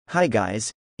Hi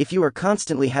guys, if you are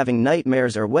constantly having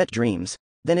nightmares or wet dreams,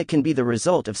 then it can be the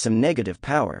result of some negative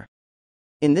power.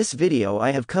 In this video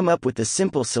I have come up with a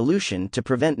simple solution to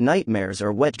prevent nightmares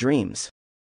or wet dreams.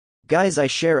 Guys, I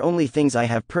share only things I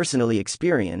have personally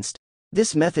experienced.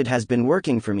 This method has been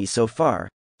working for me so far,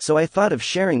 so I thought of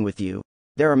sharing with you.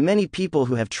 There are many people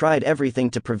who have tried everything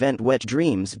to prevent wet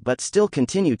dreams but still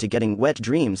continue to getting wet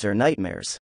dreams or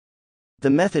nightmares. The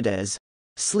method is,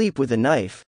 sleep with a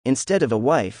knife instead of a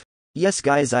wife. Yes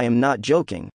guys, I am not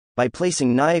joking. By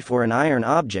placing knife or an iron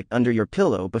object under your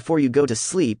pillow before you go to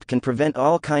sleep can prevent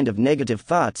all kind of negative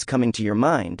thoughts coming to your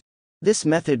mind. This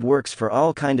method works for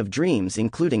all kind of dreams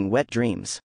including wet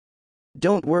dreams.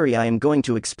 Don't worry, I am going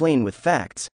to explain with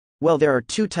facts. Well, there are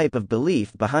two types of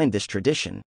belief behind this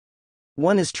tradition.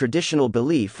 One is traditional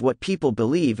belief, what people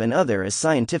believe, and other is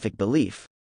scientific belief.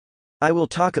 I will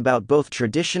talk about both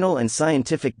traditional and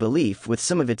scientific belief with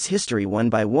some of its history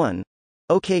one by one.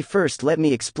 Okay, first let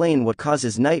me explain what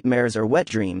causes nightmares or wet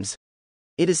dreams.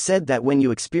 It is said that when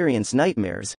you experience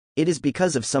nightmares, it is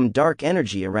because of some dark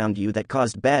energy around you that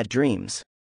caused bad dreams.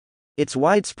 It's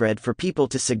widespread for people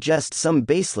to suggest some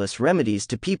baseless remedies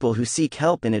to people who seek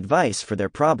help and advice for their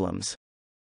problems.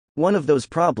 One of those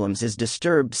problems is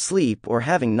disturbed sleep or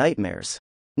having nightmares.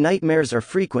 Nightmares are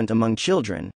frequent among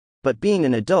children, but being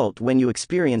an adult, when you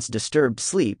experience disturbed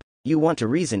sleep, you want to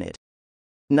reason it.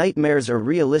 Nightmares are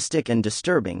realistic and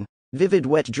disturbing, vivid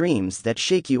wet dreams that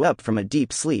shake you up from a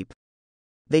deep sleep.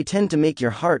 They tend to make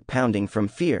your heart pounding from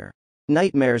fear.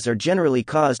 Nightmares are generally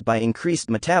caused by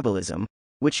increased metabolism,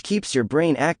 which keeps your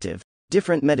brain active,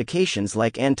 different medications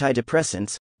like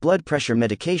antidepressants, blood pressure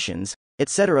medications,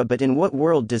 etc. But in what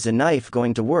world does a knife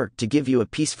going to work to give you a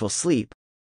peaceful sleep?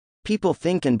 People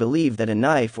think and believe that a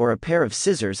knife or a pair of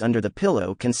scissors under the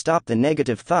pillow can stop the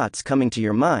negative thoughts coming to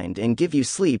your mind and give you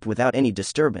sleep without any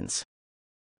disturbance.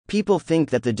 People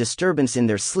think that the disturbance in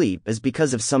their sleep is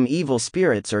because of some evil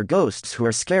spirits or ghosts who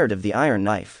are scared of the iron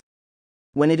knife.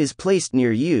 When it is placed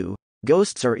near you,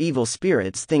 ghosts or evil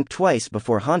spirits think twice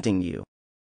before haunting you.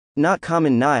 Not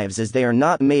common knives, as they are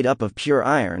not made up of pure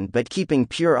iron, but keeping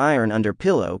pure iron under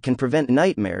pillow can prevent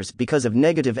nightmares because of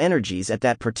negative energies at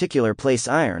that particular place.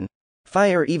 Iron,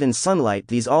 fire, even sunlight,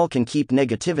 these all can keep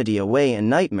negativity away and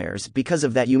nightmares. Because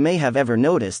of that, you may have ever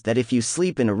noticed that if you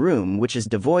sleep in a room which is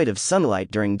devoid of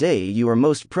sunlight during day, you are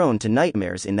most prone to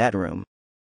nightmares in that room.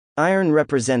 Iron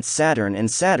represents Saturn, and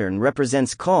Saturn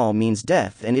represents Kal, means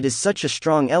death, and it is such a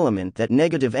strong element that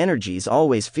negative energies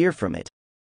always fear from it.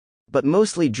 But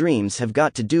mostly dreams have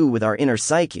got to do with our inner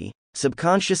psyche,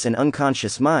 subconscious and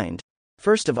unconscious mind.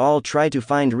 First of all, try to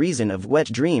find reason of wet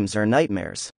dreams or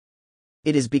nightmares.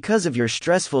 It is because of your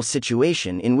stressful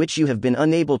situation in which you have been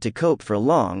unable to cope for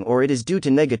long, or it is due to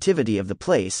negativity of the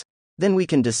place. Then we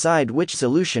can decide which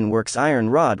solution works, iron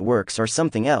rod works or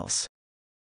something else.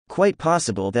 Quite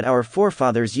possible that our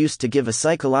forefathers used to give a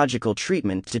psychological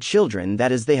treatment to children, that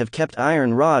is, they have kept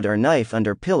iron rod or knife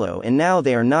under pillow, and now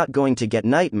they are not going to get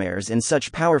nightmares, and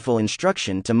such powerful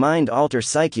instruction to mind alter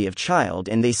psyche of child,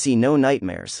 and they see no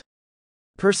nightmares.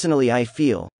 Personally, I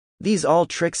feel these all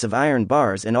tricks of iron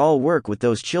bars and all work with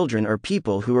those children or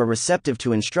people who are receptive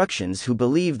to instructions, who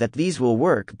believe that these will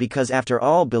work, because after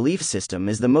all, belief system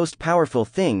is the most powerful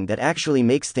thing that actually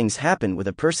makes things happen with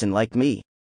a person like me.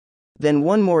 Then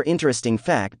one more interesting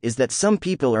fact is that some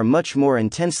people are much more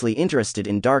intensely interested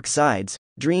in dark sides,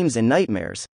 dreams and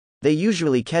nightmares. They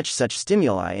usually catch such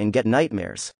stimuli and get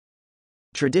nightmares.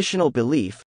 Traditional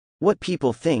belief. What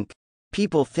people think.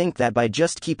 People think that by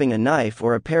just keeping a knife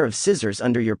or a pair of scissors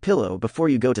under your pillow before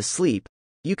you go to sleep,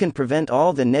 you can prevent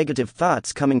all the negative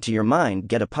thoughts coming to your mind,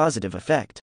 get a positive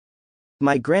effect.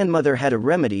 My grandmother had a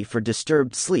remedy for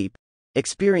disturbed sleep,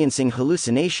 experiencing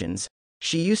hallucinations.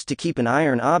 She used to keep an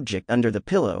iron object under the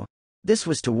pillow. This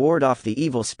was to ward off the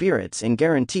evil spirits and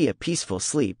guarantee a peaceful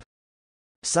sleep.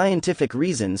 Scientific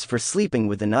reasons for sleeping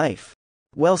with a knife.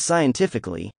 Well,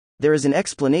 scientifically, there is an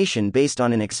explanation based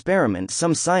on an experiment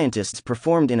some scientists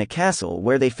performed in a castle,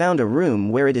 where they found a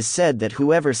room where it is said that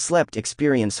whoever slept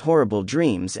experienced horrible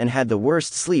dreams and had the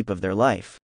worst sleep of their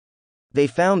life. They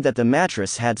found that the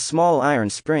mattress had small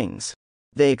iron springs.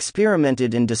 They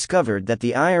experimented and discovered that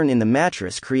the iron in the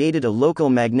mattress created a local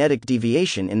magnetic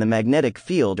deviation in the magnetic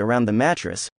field around the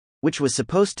mattress, which was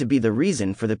supposed to be the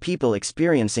reason for the people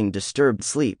experiencing disturbed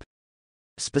sleep.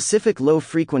 Specific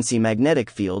low-frequency magnetic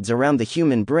fields around the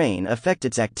human brain affect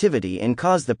its activity and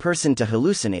cause the person to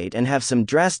hallucinate and have some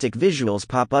drastic visuals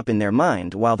pop up in their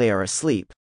mind while they are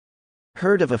asleep.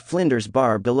 Heard of a Flinders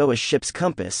bar below a ship's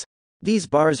compass? These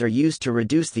bars are used to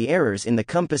reduce the errors in the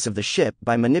compass of the ship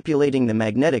by manipulating the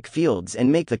magnetic fields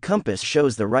and make the compass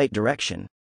shows the right direction.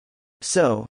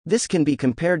 So, This can be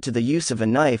compared to the use of a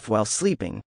knife while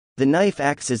sleeping. The knife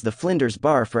acts as the Flinders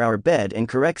bar for our bed and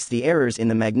corrects the errors in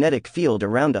the magnetic field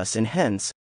around us, and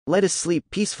hence, let us sleep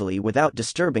peacefully without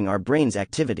disturbing our brain's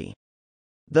activity.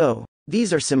 Though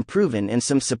these are some proven and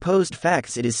some supposed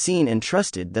facts, it is seen and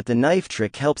trusted that the knife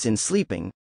trick helps in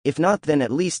sleeping. If not, then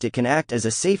at least it can act as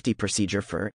a safety procedure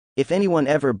for, if anyone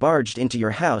ever barged into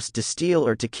your house to steal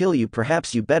or to kill you,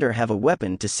 perhaps you better have a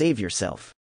weapon to save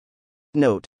yourself.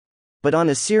 Note. But on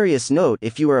a serious note,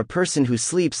 if you are a person who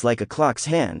sleeps like a clock's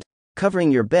hand,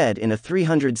 covering your bed in a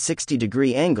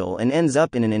 360-degree angle and ends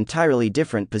up in an entirely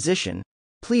different position,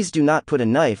 please do not put a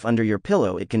knife under your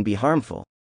pillow. It can be harmful.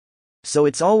 So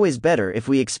it's always better if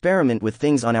we experiment with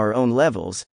things on our own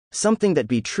levels. Something that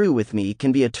be true with me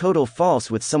can be a total false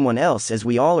with someone else, as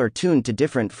we all are tuned to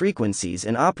different frequencies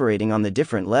and operating on the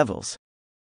different levels.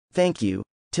 Thank you.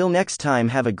 Till next time,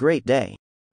 have a great day.